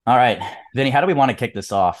All right, Vinny, how do we want to kick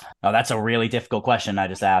this off? Oh, that's a really difficult question I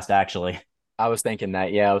just asked, actually. I was thinking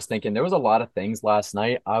that, yeah, I was thinking there was a lot of things last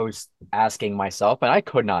night I was asking myself, and I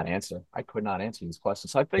could not answer. I could not answer these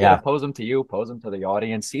questions. So I figured Yeah. I'd pose them to you, pose them to the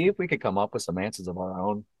audience, see if we could come up with some answers of our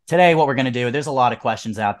own. Today, what we're going to do, there's a lot of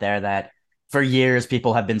questions out there that for years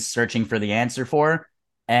people have been searching for the answer for,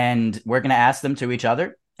 and we're going to ask them to each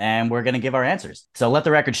other and we're going to give our answers. So let the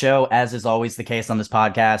record show, as is always the case on this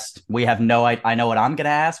podcast, we have no I know what I'm going to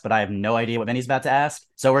ask, but I have no idea what Vinny's about to ask.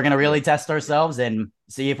 So we're going to Yeah. really test ourselves and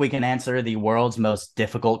see if we can answer the world's most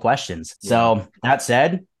difficult questions. Yeah. So that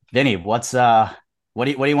said, Vinny, what do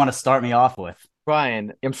you want to start me off with?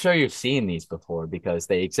 Brian, I'm sure you've seen these before because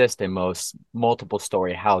they exist in most multiple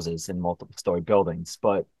story houses and multiple story buildings,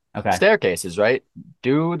 but Okay. staircases, right?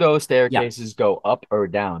 Do those Yeah. staircases go up or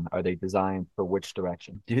down? Are they designed for which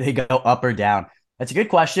direction? Do they go up or down? That's a good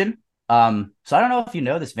question. So I don't know if you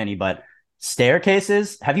know this, Vinny, but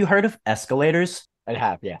staircases, have you heard of escalators? I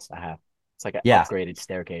have, yes, I have. It's like an Yeah. upgraded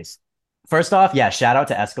staircase. First off, yeah, shout out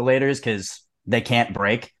to escalators because they can't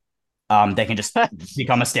break. They can just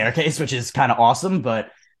become a staircase, which is kind of awesome.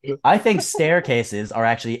 But I think staircases are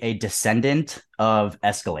actually a descendant of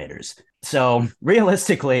escalators. So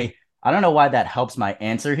realistically, I don't know why that helps my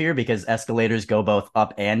answer here because escalators go both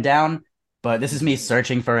up and down, but this is me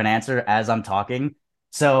searching for an answer as I'm talking.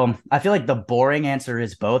 So I feel like the boring answer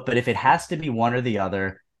is both, but if it has to be one or the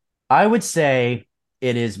other, I would say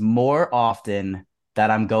it is more often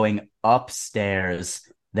that I'm going upstairs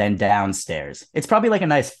than downstairs. It's probably like a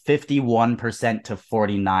nice 51% to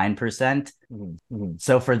 49%. Mhm, mhm.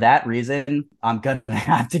 So for that reason, I'm gonna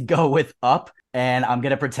have to go with up, and I'm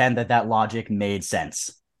gonna pretend that that logic made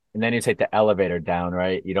sense. And then you take the elevator down,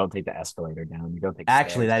 right? You don't take the escalator down. You don't take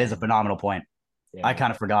Actually, stairs that is a down. phenomenal point. I Yeah.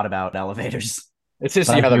 kind of forgot about elevators, It's just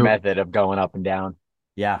but the I other do. method of going up and down.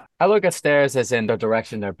 Yeah, I look at stairs as in the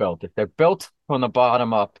direction they're built. If they're built from the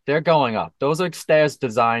bottom up, they're going up. Those are stairs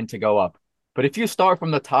designed to go up. But if you start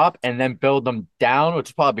from the top and then build them down, which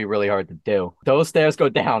is probably really hard to do, those stairs go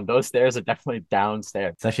down. Those stairs are definitely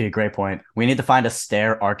downstairs. it's actually a great point. We need to find a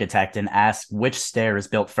stair architect and ask which stair is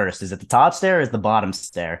built first. Is it the top stair or is the bottom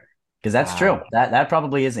stair? Because that's true. Wow. That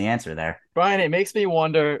probably is the answer there. Brian, it makes me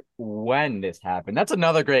wonder when this happened. That's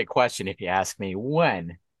another great question if you ask me.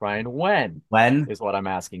 When? Brian, when When is what I'm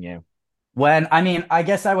asking you. when I mean, I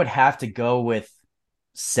guess I would have to go with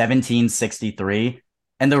 1763.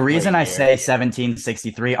 And the What reason I year? say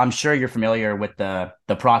 1763, I'm sure you're familiar with the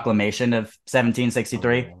proclamation of Oh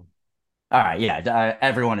 1763. yeah. All right, yeah,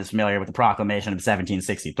 everyone is familiar with the proclamation of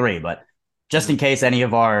 1763, but just in Mhm. case any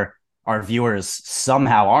of our viewers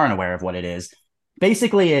somehow aren't aware of what it is,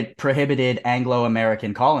 basically it prohibited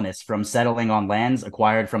Anglo-American colonists from settling on lands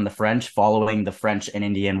acquired from the French following the French and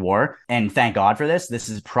Indian War. And thank God for this. This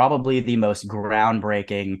is probably the most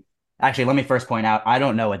groundbreaking. Actually, let me first point out, I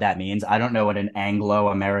don't know what that means. I don't know what an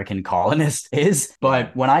Anglo-American colonist is, Yeah.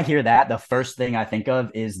 but when I hear that, the first thing I think of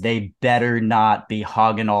is they better not be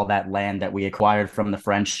hogging all that land that we acquired from the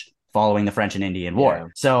French following the French and Indian War. Yeah.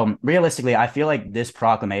 So realistically, I feel like this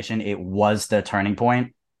proclamation, it was the turning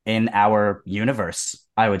point in our universe,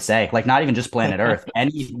 I would say. Like not even just planet Earth,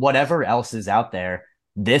 any whatever else is out there,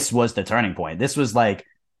 this was the turning point. This was like,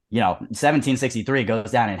 1763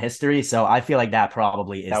 goes down in history. So I feel like that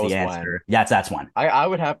probably is That the was when. answer. Yeah, that's one. I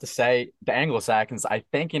would have to say the Anglo-Saxons. I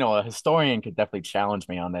think, a historian could definitely challenge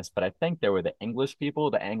me on this, but I think they were the English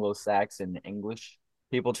people, the Anglo-Saxon English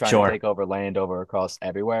people trying to Sure. take over land over across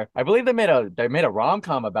everywhere. I believe they made a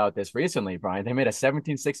rom-com about this recently, Brian. They made a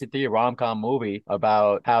 1763 rom-com movie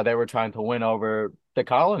about how they were trying to win over the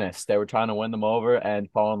colonists. They were trying to win them over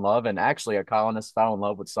and fall in love. And actually a colonist fell in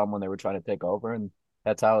love with someone they were trying to take over, and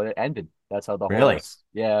that's how it ended. That's how the whole Really?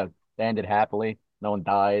 yeah, they ended happily. No one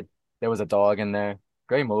died. There was a dog in there.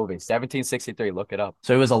 Great movie. 1763. Look it up.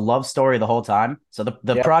 So it was a love story the whole time. So the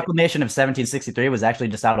Yep. proclamation of 1763 was actually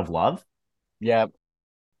just out of love. Yep.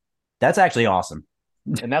 That's actually awesome.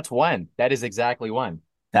 And that's when. That is exactly when.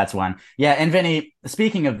 That's one. Yeah. And Vinny,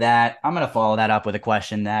 speaking of that, I'm going to follow that up with a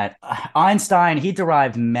question that Einstein, he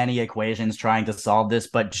derived many equations trying to solve this,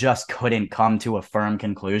 but just couldn't come to a firm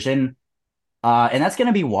conclusion. And that's going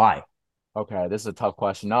to be why. Okay, this is a tough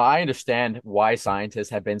question. Now, I understand why scientists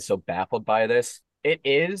have been so baffled by this. It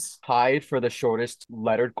is tied for the shortest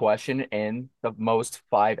lettered question in the most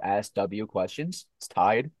five Ask W questions. It's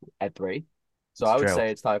tied at three. So It's I would true.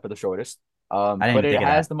 say it's tied for the shortest. I didn't But even it think of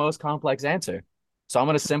has that. the most complex answer. So I'm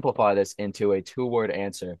going to simplify this into a two-word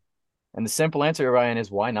answer. And the simple answer, Ryan, is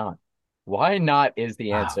why not? Why not is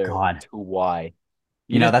the Oh, answer God. to why.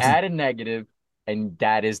 You just That's add a negative. And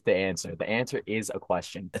that is the answer. The answer is a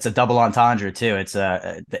question. It's a double entendre too. It's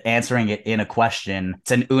the answering it in a question.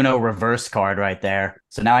 It's an Uno reverse card right there.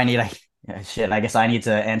 So now I need a shit. I guess I need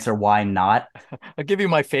to answer why not. I'll give you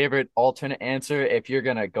my favorite alternate answer if you're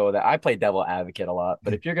gonna go that. I play devil advocate a lot,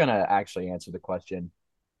 but if you're gonna actually answer the question,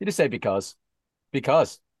 you just say because.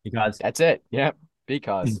 Because. Because That's it. Yep.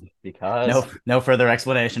 Because. no Because. no further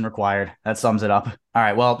explanation required. That sums it up. All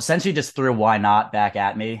right. Well, since you just threw why not back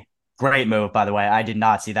at me, great move, by the way. I did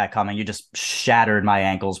not see that coming. You just shattered my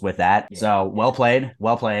ankles with that. Yeah. So well played.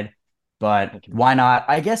 Well played. But why not?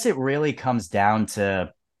 I guess it really comes down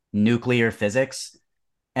to nuclear physics.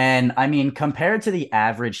 And I mean, compared to the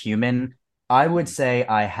average human, I would say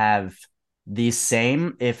I have the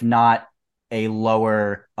same, if not a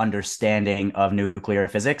lower understanding of nuclear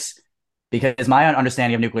physics, because my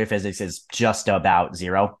understanding of nuclear physics is just about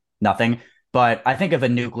zero, nothing. But I think of a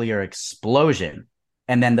nuclear explosion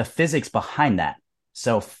and then the physics behind that.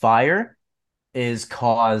 So fire is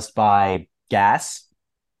caused by gas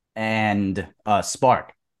and a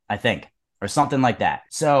spark, I think, or something like that.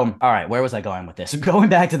 So, all right, where was I going with this? Going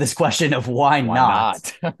back to this question of why Why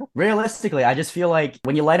not? not? Realistically, I just feel like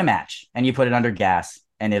when you light a match and you put it under gas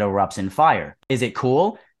and it erupts in fire, is it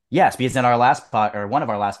cool? Yes, because in our last pod or one of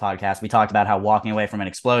our last podcasts, we talked about how walking away from an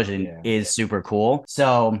explosion Yeah. is super cool.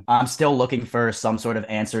 So I'm still looking for some sort of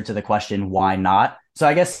answer to the question, why not? So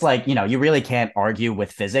I guess like, you really can't argue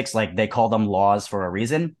with physics. Like they call them laws for a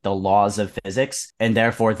reason, the laws of physics. And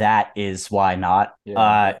therefore that is why not.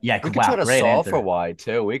 Yeah. Yeah, We could try wow, to great solve for answer. y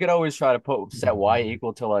too. We could always try to set y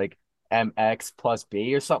equal to like mx plus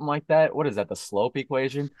b or something like that. What is that? The slope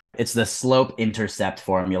equation? It's the slope intercept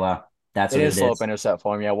formula. That's It what is it slope is. intercept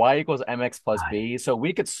form. Yeah, y equals mx plus b. So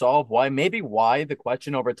we could solve y. Maybe y, the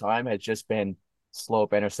question over time has just been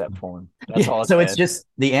slope intercept form. That's Yeah, all it's so it's been. just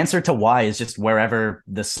the answer to why is just wherever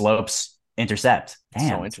the slopes intercept. It's so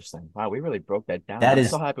Damn, interesting. Wow, we really broke that down. that I'm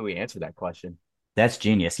so is happy we answered that question. that's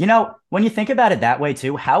genius. When you think about it that way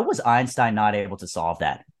too, how was Einstein not able to solve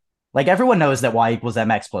that? Like everyone knows that y equals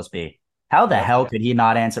mx plus b. How the Yep. hell could he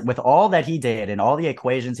not answer with all that he did and all the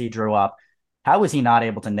equations he drew up? How was he not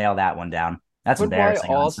able to nail that one down? That's Could y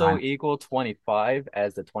embarrassing, also Einstein. equal 25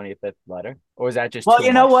 as the 25th letter? Or is that just Well, too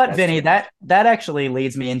you know much? what, That's Vinny? too much. That actually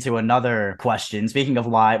leads me into another question. Speaking of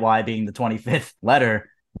y being the 25th letter,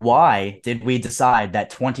 Yeah. why did we decide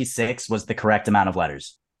that 26 was the correct amount of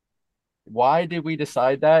letters? Why did we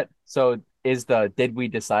decide that? So is the did we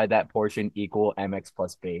decide that portion equal mx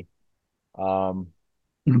plus b? Um,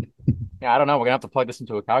 yeah, I don't know. We're gonna have to plug this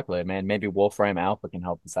into a calculator, man. Maybe Wolfram Alpha can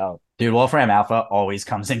help us out. Dude, Wolfram Alpha always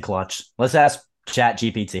comes in clutch. Let's ask Chat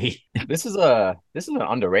GPT. This is an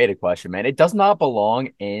underrated question, man. It does not belong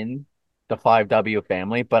in the 5W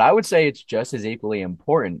family, but I would say it's just as equally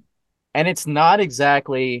important. And it's not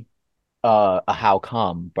exactly a how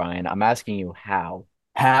come, Brian. I'm asking you how.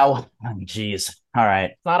 How? Oh, geez. All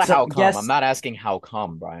right. It's not a So how come. I'm guess. not asking how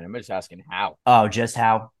come, Brian. I'm just asking how. Oh, just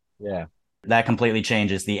how? Yeah. That completely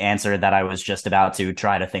changes the answer that I was just about to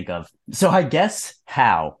try to think of. So I guess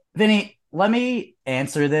how? Vinny, let me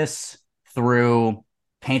answer this through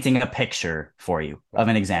painting a picture for you of Right.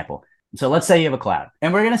 an example. So let's say you have a cloud,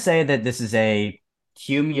 and we're going to say that this is a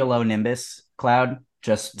cumulonimbus cloud,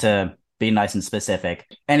 just to be nice and specific,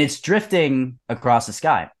 and it's drifting across the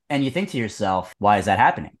sky. And you think to yourself, why is that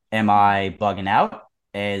happening? Am I bugging out?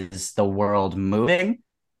 Is the world moving?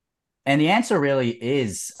 And the answer really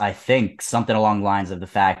is, I think, something along the lines of the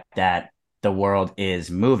fact that the world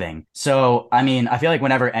is moving. So, I mean, I feel like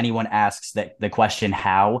whenever anyone asks the question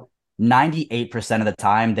how, 98% of the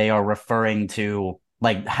time they are referring to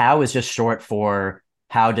like how is just short for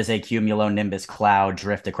how does a cumulonimbus cloud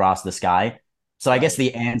drift across the sky? So I guess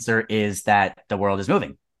Right. the answer is that the world is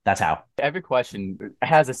moving. That's how. Every question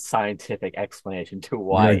has a scientific explanation to It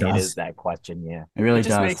why really it is does. that question. Yeah. It It really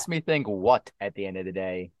just does. makes me think what at the end of the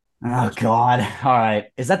day. Oh That's right. God. All right.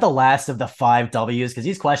 Is that the last of the five W's? Because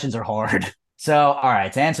these questions are hard. So, all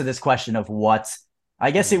right, to answer this question of what,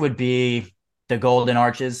 I guess it Mhm. would be the golden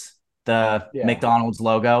arches, the Yeah. McDonald's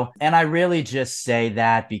logo. And I really just say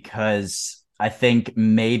that because I think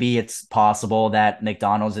maybe it's possible that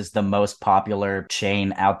McDonald's is the most popular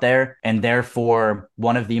chain out there. And therefore,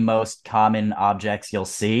 one of the most common objects you'll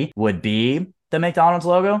see would be the McDonald's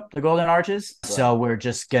logo, the golden arches. So Right. we're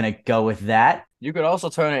just going to go with that. You could also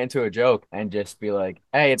turn it into a joke and just be like,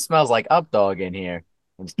 "Hey, it smells like up dog in here,"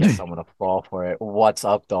 and just get someone to fall for it. What's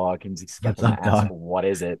up, dog? And just get What's them to up, ask, dog? "What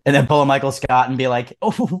is it?" And then pull a Michael Scott and be like,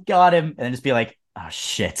 "Oh, got him," and then just be like, "Oh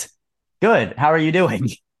shit, good. How are you doing?"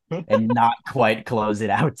 and not quite close it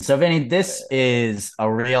out. So, Vinny, this is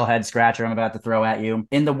a real head scratcher I'm about to throw at you.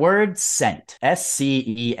 In the word scent,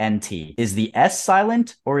 SCENT, is the S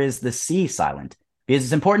silent or is the C silent? Because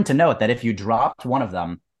it's important to note that if you dropped one of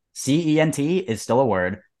them, CENT is still a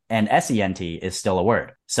word and SENT is still a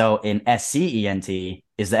word. So in SCENT,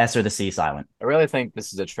 is the S or the C silent? I really think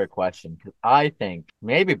this is a trick question because I think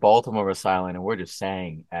maybe both of them are silent and we're just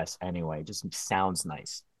saying S anyway. It just sounds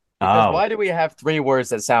nice. Because Oh, why do we have three words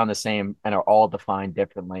that sound the same and are all defined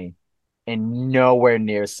differently and nowhere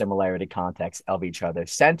near similarity context of each other?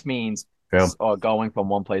 Scent means true. going from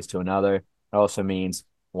one place to another. It also means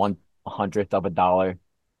 1/100th of a dollar,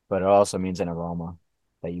 but it also means an aroma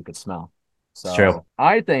that you could smell. It's true. So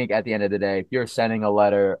I think at the end of the day, if you're sending a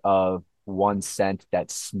letter of one scent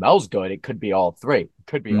that smells good, it could be all three. It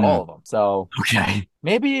could be all Mm, of them. So okay.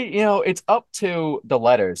 maybe, it's up to the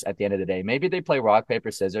letters at the end of the day. Maybe they play rock,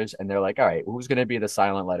 paper, scissors, and they're like, all right, who's going to be the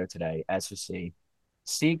silent letter today? S or C?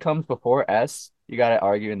 C comes before S. You got to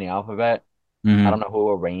argue in the alphabet. I don't Hmm. know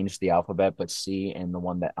who arranged the alphabet, but C and the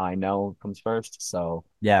one that I know comes first. So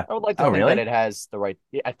Yeah. I would like to Oh, think that really? it has the right.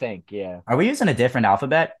 Yeah, I think, yeah. Are we using a different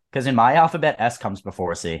alphabet? Because in my alphabet, S comes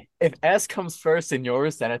before C. If S comes first in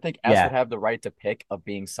yours, then I think S would Yeah, have the right to pick of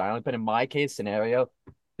being silent. But in my case scenario,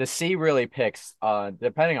 the C really picks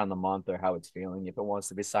depending on the month or how it's feeling, if it wants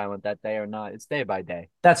to be silent that day or not. It's day by day.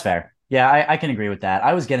 that's fair. Yeah, I can agree with that.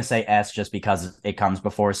 I was gonna say S just because it comes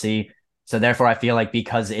before C. So therefore, I feel like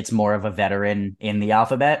because it's more of a veteran in the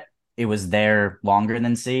alphabet, it was there longer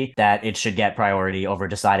than C, that it should get priority over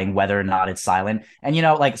deciding whether or not it's silent. And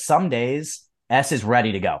like some days S is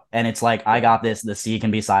ready to go. And it's like, I Yeah. got this, the C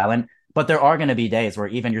can be silent. But there are gonna be days where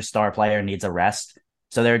even your star player needs a rest.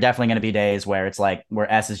 So there are definitely gonna be days where it's like where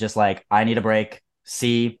S is just like, I need a break.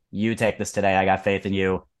 C, you take this today. I got faith in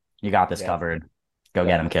you. You got this Yeah. covered. Go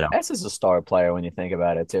get Yeah. him, kiddo. S is a star player when you think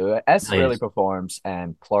about it too. S Really really is. performs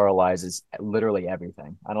and pluralizes literally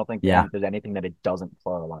everything. I don't think Yeah. there's anything that it doesn't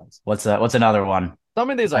pluralize. What's another one? Some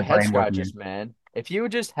of these are My head brain working here. scratchers, man. If you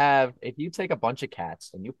take a bunch of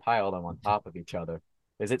cats and you pile them on top of each other,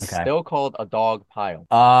 is it Okay. still called a dog pile?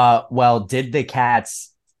 Well, did the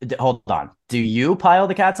cats hold on. Do you pile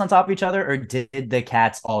the cats on top of each other, or did the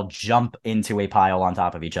cats all jump into a pile on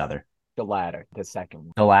top of each other? The latter, the second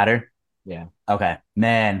one. The latter? Yeah. Okay.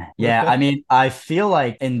 Man, yeah, I mean, I feel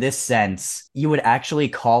like in this sense, you would actually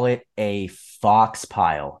call it a fox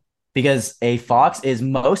pile because a fox is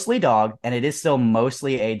mostly dog and it is still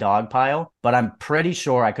mostly a dog pile. But I'm pretty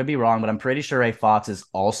sure, I could be wrong, but I'm pretty sure a fox is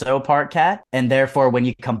also part cat. And therefore, when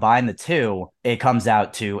you combine the two, it comes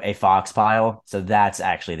out to a fox pile. So that's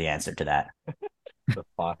actually the answer to that. The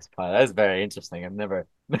fox pile. That's very interesting. I've never.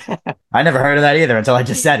 I never heard of that either until I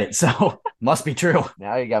just said it. So must be true.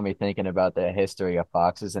 Now you got me thinking about the history of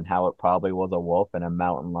foxes and how it probably was a wolf and a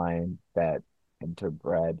mountain lion that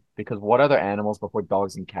interbred. Because what other animals before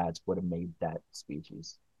dogs and cats would have made that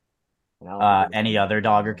species? And I don't think it was Any other domestic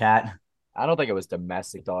dog or animals. cat? I don't think it was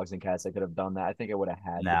domestic dogs and cats that could have done that. I think it would have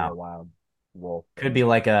had to be a No. wild wolf. Could be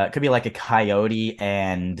like a coyote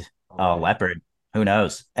and Oh a yeah. leopard. Who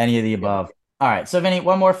knows? Any of the Yeah. above. All right. So Vinny,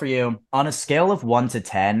 one more for you. On a scale of 1 to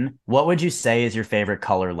 10, what would you say is your favorite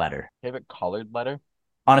color letter? Favorite colored letter?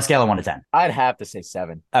 On a scale of 1 to 10. I'd have to say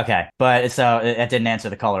seven. Okay. But so it didn't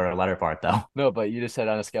answer the color or letter part though. No, but you just said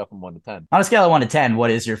on a scale from 1 to 10. On a scale of 1 to 10,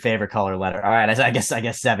 what is your favorite color letter? All right. I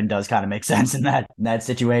guess seven does kind of make sense in that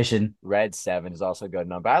situation. Red seven is also a good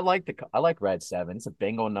number. I like red seven. It's a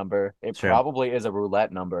bingo number. It True. probably is a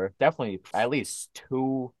roulette number. Definitely at least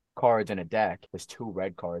two cards in a deck. There's two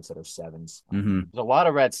red cards that are sevens. Hmm. There's a lot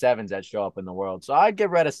of red sevens that show up in the world. So I'd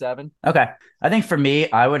give red a seven. Okay. I think for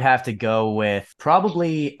me, I would have to go with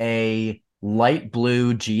probably a light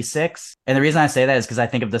blue G6. And the reason I say that is because I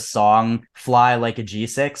think of the song Fly Like a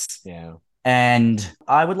G6. Yeah. And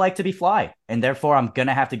I would like to be fly. And therefore, I'm going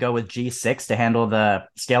to have to go with G6 to handle the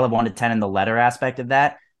scale of 1 to 10 and the letter aspect of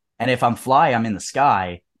that. And if I'm fly, I'm in the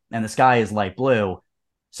sky, and the sky is light blue.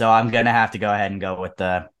 So I'm going to have to go ahead and go with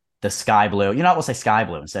the sky blue. You know what? We'll say sky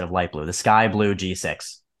blue instead of light blue. The sky blue G6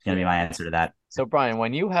 is going to be Yeah. my answer to that. So Brian,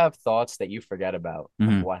 when you have thoughts that you forget about,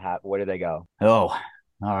 Mhm. where do they go? Oh,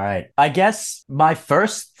 all right. I guess my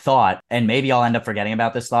first thought, and maybe I'll end up forgetting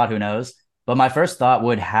about this thought, who knows? But my first thought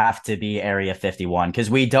would have to be Area 51 because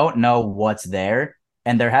we don't know what's there.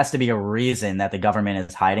 And there has to be a reason that the government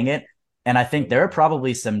is hiding it. And I think there are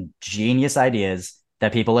probably some genius ideas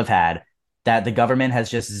that people have had that the government has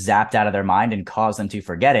just zapped out of their mind and caused them to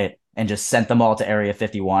forget it and just sent them all to Area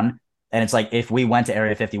 51. And it's like if we went to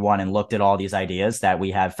Area 51 and looked at all these ideas that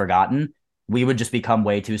we have forgotten, we would just become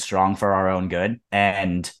way too strong for our own good.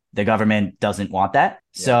 And the government doesn't want that. Yep,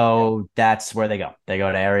 yep. So that's where they go. They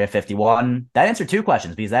go to Area 51. That answered two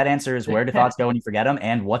questions because that answers where do thoughts go when you forget them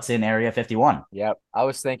and what's in Area 51. Yep. I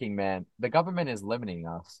was thinking, man, the government is limiting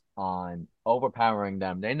us on overpowering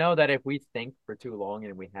them. They know that if we think for too long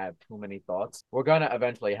and we have too many thoughts, we're gonna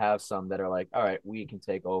eventually have some that are like, all right, we can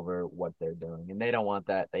take over what they're doing. And they don't want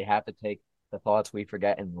that. They have to take the thoughts we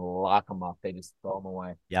forget and lock them up. They just throw them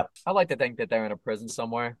away. Yep. I like to think that they're in a prison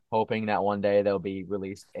somewhere, hoping that one day they'll be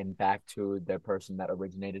released and back to the person that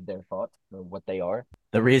originated their thoughts or what they are.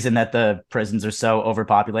 The reason that the prisons are so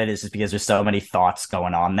overpopulated is just because there's so many thoughts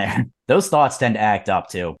going on there. Those thoughts tend to act up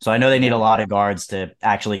too. So I know they need a Yeah. lot of guards to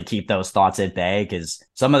actually keep those thoughts at bay because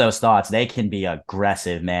some of those thoughts, they can be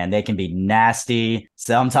aggressive, man. They can be nasty.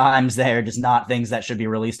 Sometimes they're just not things that should be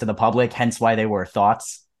released to the public, hence why they were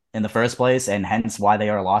thoughts in the first place, and hence why they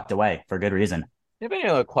are locked away for good reason. You have any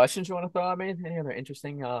other questions you want to throw at me? Any other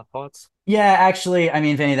interesting thoughts? Yeah, actually, I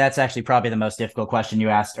mean, Vinny, that's actually probably the most difficult question you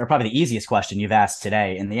asked, or probably the easiest question you've asked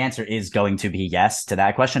today. And the answer is going to be yes to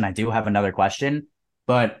that question. I do have another question,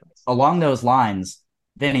 but along those lines,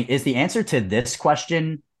 Vinny, is the answer to this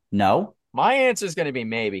question no? My answer is going to be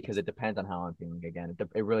maybe because it depends on how I'm feeling again.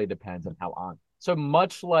 It really depends on how I'm. So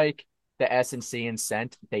much like the S and C and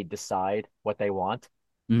scent, they decide what they want.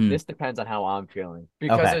 Mm, This depends on how I'm feeling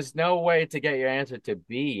because okay. there's no way to get your answer to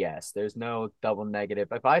be yes. There's no double negative.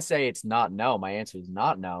 If I say it's not no, my answer is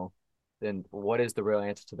not no, then what is the real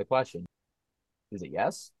answer to the question? Is it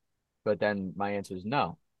yes? But then my answer is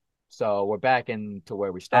no. So we're back into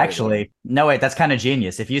where we started again. Actually, no, wait, that's kind of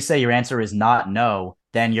genius. If you say your answer is not no,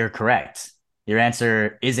 then you're correct. Your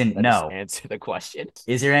answer isn't Let us no. answer the question.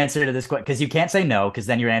 Is your answer to this question? Because you can't say no, because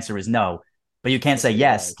then your answer is no. But you can't say Yes, it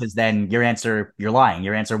yes, was. because then your answer, you're lying.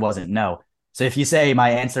 Your answer wasn't no. So if you say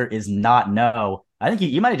my answer is not no, I think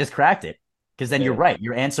you might have just cracked it. Because then you're Yeah. right.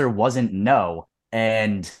 Your answer wasn't no.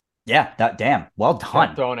 And yeah, that damn, well Kept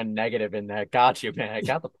done. throwing a negative in there. Got you, man. I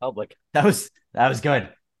got the public That was good.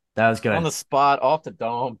 That was on good. the spot, off the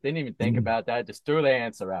dome. Didn't even think about that. Just threw the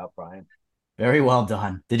answer out, Brian. Very well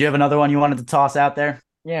done. Did you have another one you wanted to toss out there?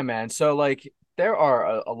 Yeah, man. So like there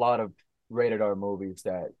are a lot of rated R movies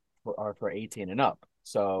that are for 18 and up.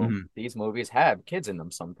 So Mhm. these movies have kids in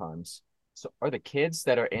them sometimes. So are the kids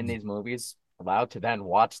that are in these movies allowed to then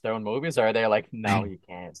watch their own movies, or are they like, no, you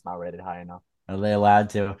can't, it's not rated high enough? Are they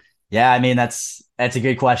allowed to? Yeah, I mean that's a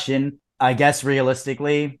good question. I guess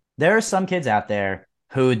realistically, there are some kids out there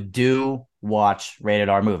who do watch rated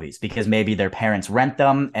R movies because maybe their parents rent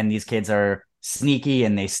them and these kids are sneaky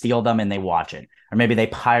and they steal them and they watch it. Or maybe they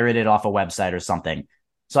pirate it off a website or something.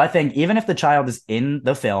 So I think even if the child is in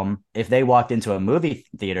the film, if they walked into a movie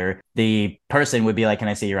theater, the person would be like, "Can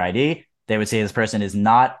I see your ID?" They would say this person is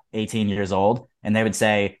not 18 years old and they would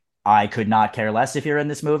say, I could not care less if you're in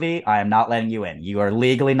this movie. I am not letting you in. You are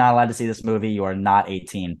legally not allowed to see this movie. You are not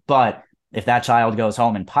 18. But if that child goes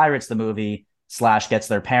home and pirates the movie slash gets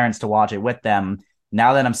their parents to watch it with them,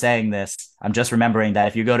 now that I'm saying this, I'm just remembering that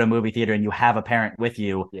if you go to a movie theater and you have a parent with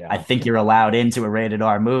you, I Yeah. think you're allowed into a rated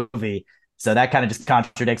R movie. So that kind of just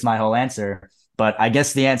contradicts my whole answer. But I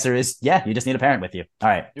guess the answer is yeah, you just need a parent with you. All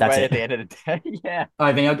right, You're that's right at it. the end of the day. Yeah. All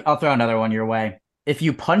right, Vinny, I'll throw another one your way. If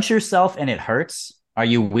you punch yourself and it hurts, are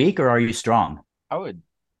you weak or are you strong? I would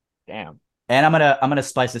damn. And I'm gonna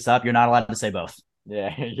spice this up. You're not allowed to say both.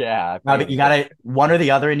 Yeah, yeah. I Now figured you as much. gotta one or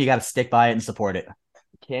the other, and you gotta stick by it and support it.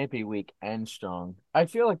 Can't be weak and strong. I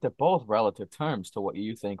feel like they're both relative terms to what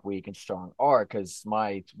you think weak and strong are, because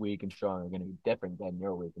my weak and strong are going to be different than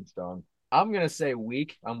your weak and strong. I'm going to say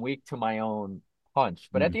weak. I'm weak to my own punch.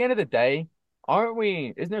 But at Mm. the end of the day, aren't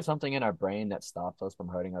we? Isn't there something in our brain that stops us from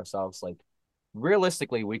hurting ourselves? Like,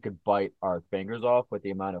 realistically, we could bite our fingers off with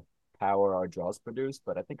the amount of power our jaws produce,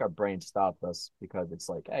 but I think our brain stopped us because it's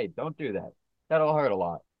like, hey, don't do that. That'll hurt a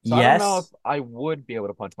lot. So I don't know if Yes, I would be able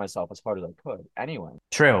to punch myself as hard as I could anyway.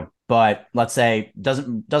 true. But let's say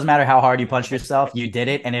doesn't matter how hard you punched yourself, you did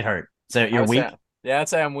it and it hurt. So I you're would say, weak. yeah, I'd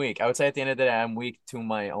say I'm weak. I would say at the end of the day, I'm weak to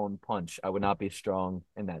my own punch. I would not be strong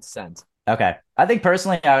in that sense. Okay. I think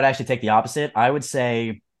personally, I would actually take the opposite. I would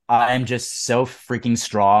say I'm just so freaking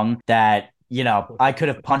strong that, I could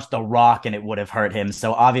have punched the rock and it would have hurt him.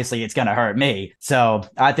 So obviously it's going to hurt me. So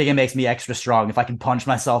I think it makes me extra strong if I can punch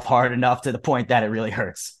myself hard enough to the point that it really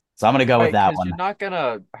hurts. So I'm going to go with Right, that because one. you're not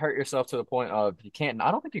gonna hurt yourself to the point of you can't.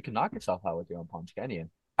 I don't think you can knock yourself out with your own punch, can you?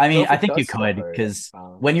 I So mean, if I it think you does still could hurt, because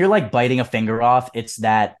when you're like biting a finger off, it's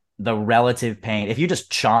that the relative pain. If you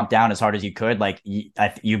just chomp down as hard as you could, like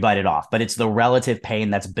you bite it off, but it's the relative pain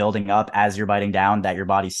that's building up as you're biting down that your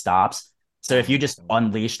body stops. So Oh if you my just God.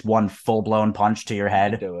 unleashed one full blown punch to your You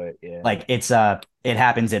could head, do it. Yeah. like it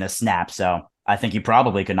happens in a snap. So I think you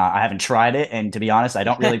probably could not. I haven't tried it, and to be honest, I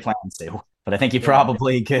don't really plan to. But I think you Yeah.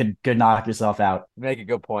 probably could knock yourself out. You make a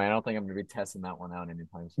good point. I don't think I'm going to be testing that one out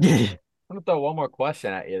anytime soon. I'm going to throw one more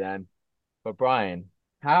question at you then. But Brian,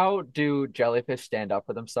 how do jellyfish stand up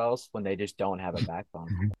for themselves when they just don't have a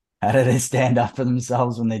backbone? How do they stand up for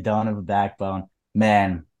themselves when they don't have a backbone?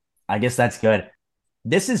 Man, I guess that's good.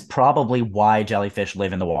 This is probably why jellyfish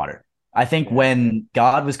live in the water. I think Yeah. when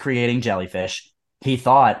God was creating jellyfish, he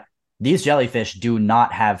thought these jellyfish do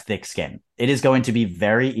not have thick skin. It is going to be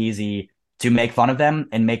very easy to make fun of them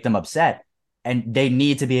and make them upset. And they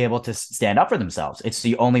need to be able to stand up for themselves. It's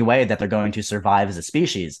the only way that they're going to survive as a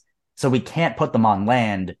species. So we can't put them on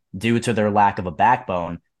land due to their lack of a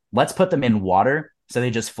backbone. Let's put them in water so they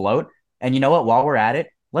just float. And you know what? While we're at it,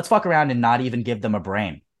 let's fuck around and not even give them a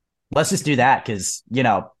brain. Let's just do that because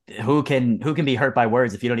who can be hurt by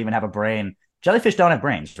words if you don't even have a brain? Jellyfish don't have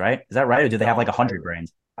brains, right? Is that right? They Or do they have like don't. 100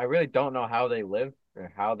 brains? I really don't know how they live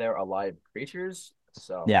or how they're alive creatures.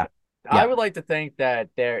 So Yeah, I yeah. would like to think that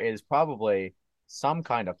there is probably some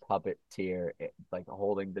kind of puppeteer, like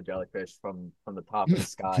holding the jellyfish from the top of the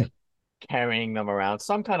sky, carrying them around.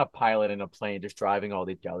 Some kind of pilot in a plane just driving all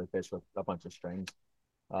these jellyfish with a bunch of strings.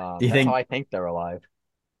 Do you That's how think I think they're alive.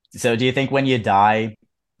 so? Do you think when you die,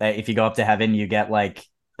 that if you go up to heaven, you get like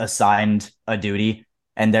assigned a duty?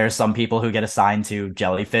 And there's some people who get assigned to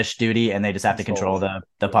jellyfish duty, and they just have to control Control.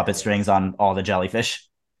 the puppet Yeah. strings on all the jellyfish.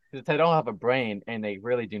 If they don't have a brain and they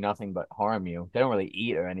really do nothing but harm you. They don't really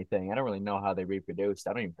eat or anything. I don't really know how they reproduce.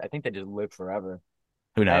 I think they just live forever.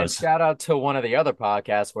 Who And knows? shout out to one of the other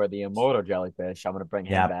podcasts where the immortal jellyfish, I'm gonna bring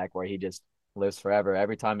him Yeah, back, where he just lives forever.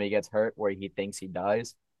 Every time he gets hurt, where he thinks he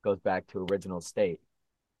dies, goes back to original state.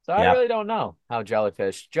 So I yeah. really don't know how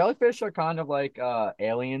jellyfish are kind of like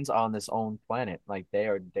aliens on this own planet. Like they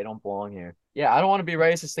don't belong here. Yeah, I don't want to be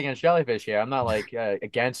racist against jellyfish here. I'm not like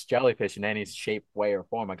against jellyfish in any shape, way, or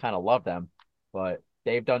form. I kind of love them, but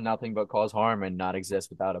they've done nothing but cause harm and not exist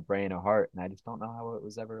without a brain or heart. And I just don't know how it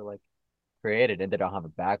was ever like created. And they don't have a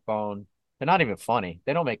backbone. They're not even funny.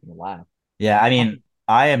 They don't make me laugh. Yeah, I You mean,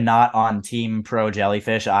 I am not on team pro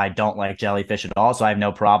jellyfish. I don't like jellyfish at all, so I have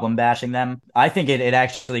no problem bashing them. I think it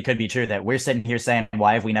actually could be true that we're sitting here saying,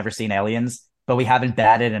 why have we never seen aliens? But we haven't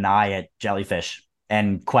batted an eye at jellyfish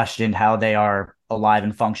and questioned how they are alive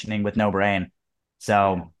and functioning with no brain.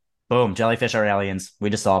 Yeah. So, boom, jellyfish are aliens. We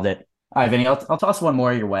just solved it. All right, Vinny, I'll toss one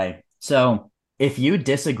more your way. So, if you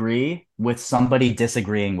disagree with somebody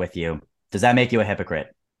disagreeing with you, does that make you a hypocrite?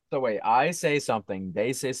 So wait, I say something,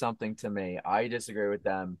 they say something to me, I disagree with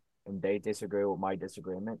them, and they disagree with my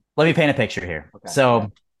disagreement. Let me paint a picture here. Okay, yeah.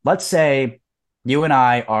 So let's say you and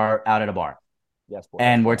I are out at a bar Yes, boy.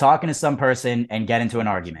 and we're talking to some person and get into So an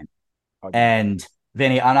much argument. argument. And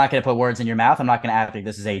Vinny, I'm not going to put words in your mouth. I'm not going to act like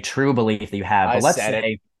this is a true belief that you have. I But let's said it.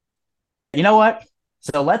 say, you know what?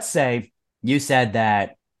 So let's say you said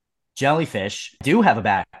that jellyfish do have a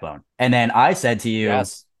backbone. And then I said to you,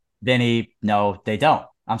 Yes. Vinny, no, they don't.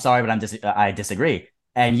 I'm sorry, but I disagree.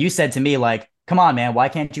 And you said to me, like, come on, man, why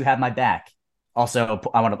can't you have my back? Also,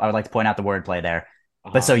 I would like to point out the wordplay there.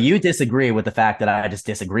 But Uh-huh. so you disagree with the fact that I just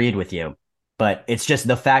disagreed with you, but it's just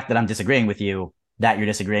the fact that I'm disagreeing with you that you're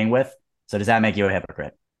disagreeing with. So does that make you a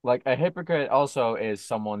hypocrite? Like a hypocrite also is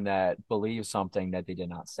someone that believes something that they did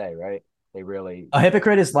not say, right? They really A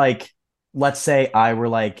hypocrite is like, let's say I were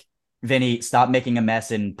like, Vinny, stop making a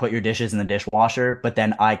mess and put your dishes in the dishwasher, but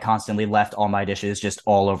then I constantly left all my dishes just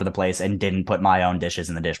all over the place and didn't put my own dishes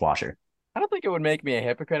in the dishwasher. I don't think it would make me a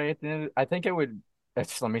hypocrite at the end. I think it would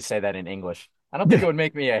let me say that in English. I don't think it would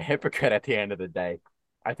make me a hypocrite at the end of the day.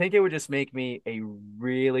 I think it would just make me a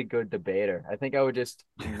really good debater. I think I would just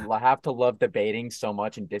have to love debating so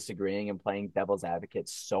much and disagreeing and playing devil's advocate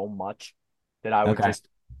so much that I would Okay, just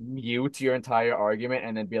mute your entire argument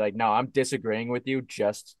and then be like, no, I'm disagreeing with you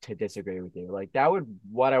just to disagree with you. Like that would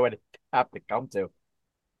what I would have to come to.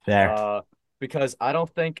 fair. Uh, because I don't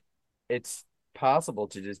think it's possible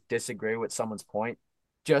to just disagree with someone's point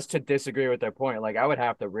just to disagree with their point. Like I would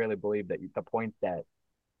have to really believe that the point that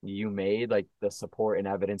you made, like the support and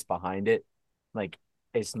evidence behind it, like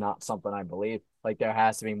it's not something I believe. Like there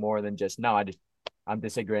has to be more than just no, I'm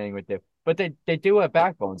disagreeing with you. But they do have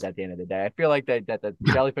backbones at the end of the day. I feel like that the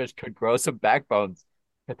jellyfish could grow some backbones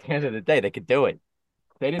at the end of the day. They could do it.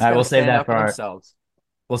 They All just right, gotta stand up for themselves.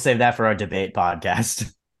 we'll save that for our debate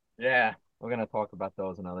podcast. Yeah, we're gonna talk about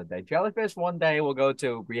those another day. Jellyfish one day will go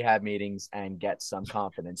to rehab meetings and get some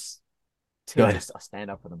confidence to Good. just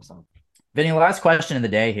stand up for themselves. Vinny, last question of the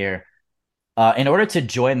day here. In order to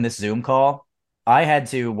join this Zoom call, I had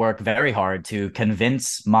to work very hard to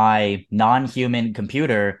convince my non-human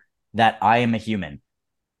computer that I am a human.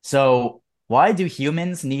 So why do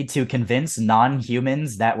humans need to convince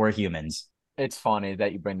non-humans that we're humans? It's funny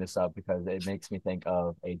that you bring this up because it makes me think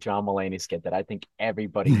of a John Mulaney skit that I think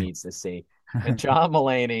everybody needs to see. And John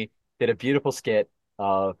Mulaney did a beautiful skit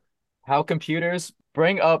of how computers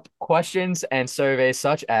bring up questions and surveys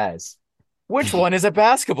such as, which one is a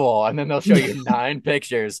basketball? And then they'll show you nine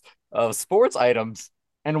pictures of sports items,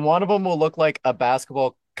 and one of them will look like a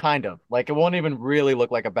basketball, kind of. Like it won't even really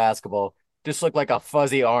look like a basketball, just look like a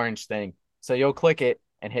fuzzy orange thing. So you'll click it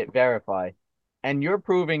and hit verify, and you're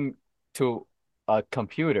proving to a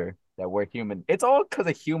computer that we're human. It's all because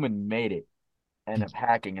a human made it and of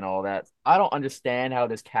hacking and all that. I don't understand how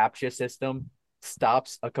this captcha system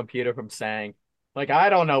stops a computer from saying, like, I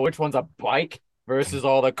don't know which one's a bike versus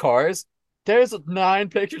all the cars. There's nine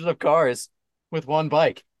pictures of cars with one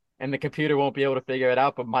bike, and the computer won't be able to figure it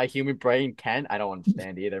out, but my human brain can. I don't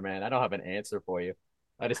understand either, man. I don't have an answer for you.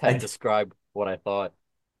 I just had to I describe what I thought.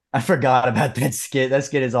 I forgot about that skit. That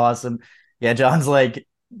skit is awesome. Yeah, John's like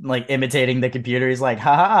imitating the computer. He's like,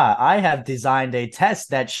 haha, I have designed a test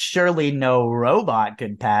that surely no robot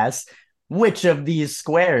could pass. Which of these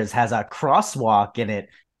squares has a crosswalk in it?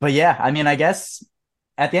 But yeah, I mean, I guess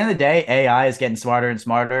at the end of the day, AI is getting smarter and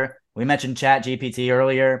smarter. We mentioned Chat GPT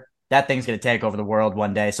earlier. That thing's gonna take over the world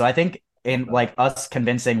one day. So I think in like us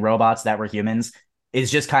convincing robots that we're humans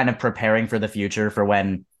is just kind of preparing for the future for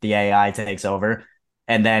when the AI takes over.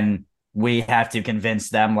 And then we have to convince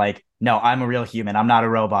them like, no, I'm a real human. I'm not a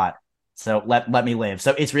robot. So let me live.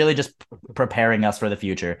 So it's really just preparing us for the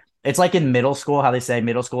future. It's like in middle school, how they say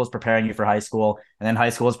middle school is preparing you for high school, and then high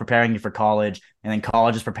school is preparing you for college, and then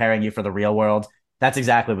college is preparing you for the real world. That's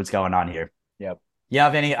exactly what's going on here. Yep. Yeah,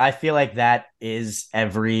 Vinny, I feel like that is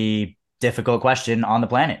every difficult question on the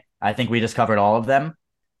planet. I think we just covered all of them.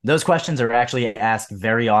 Those questions are actually asked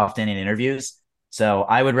very often in interviews. So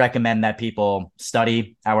I would recommend that people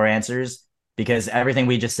study our answers because everything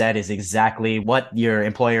we just said is exactly what your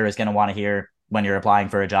employer is going to want to hear when you're applying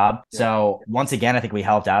for a job. Yep. So once again, I think we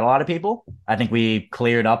helped out a lot of people. I think we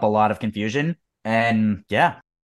cleared up a lot of confusion. And yeah,